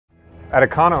At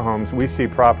Econohomes, we see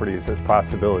properties as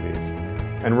possibilities,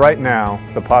 and right now,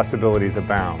 the possibilities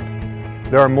abound.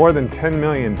 There are more than 10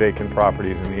 million vacant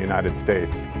properties in the United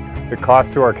States. The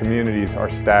costs to our communities are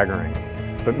staggering,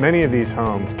 but many of these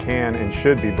homes can and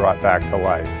should be brought back to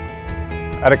life.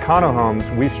 At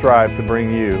Econohomes, we strive to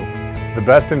bring you the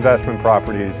best investment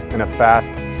properties in a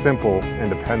fast, simple, and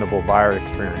dependable buyer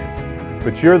experience.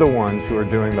 But you're the ones who are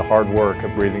doing the hard work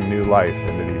of breathing new life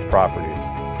into these properties.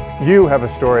 You have a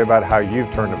story about how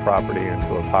you've turned a property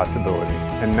into a possibility,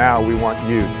 and now we want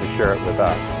you to share it with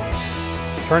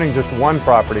us. Turning just one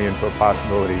property into a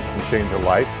possibility can change a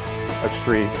life, a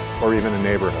street, or even a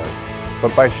neighborhood.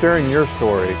 But by sharing your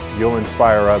story, you'll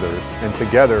inspire others, and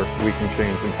together we can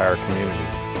change entire communities.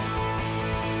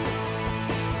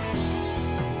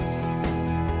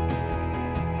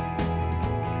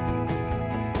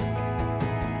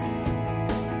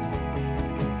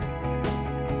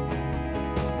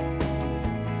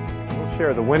 We'll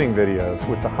share the winning videos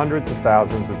with the hundreds of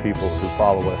thousands of people who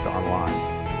follow us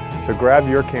online. So grab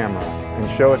your camera and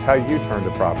show us how you turned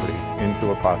a property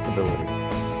into a possibility.